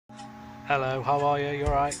Hello, how are you? You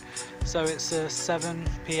alright? So it's 7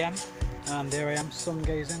 p.m. and here I am sun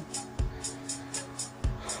gazing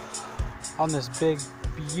on this big,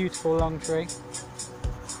 beautiful long tree.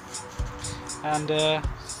 And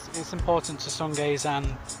it's important to sun gaze and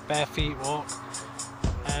bare feet walk.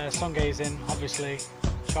 Sun gazing obviously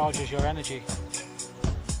charges your energy,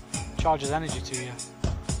 charges energy to you.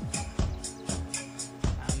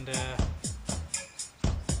 And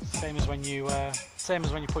same as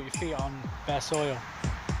when you put your feet on bare soil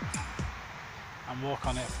and walk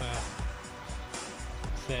on it for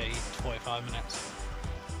 30 to 45 minutes.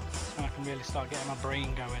 That's when I can really start getting my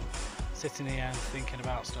brain going, sitting here and thinking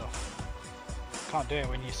about stuff. Can't do it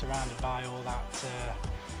when you're surrounded by all that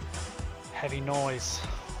heavy noise.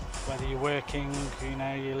 Whether you're working,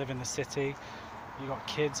 you live in the city, you've got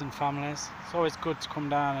kids and families. It's always good to come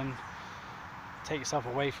down and take yourself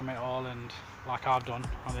away from it all, and like I've done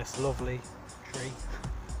on this lovely tree,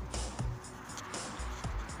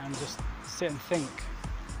 and just sit and think.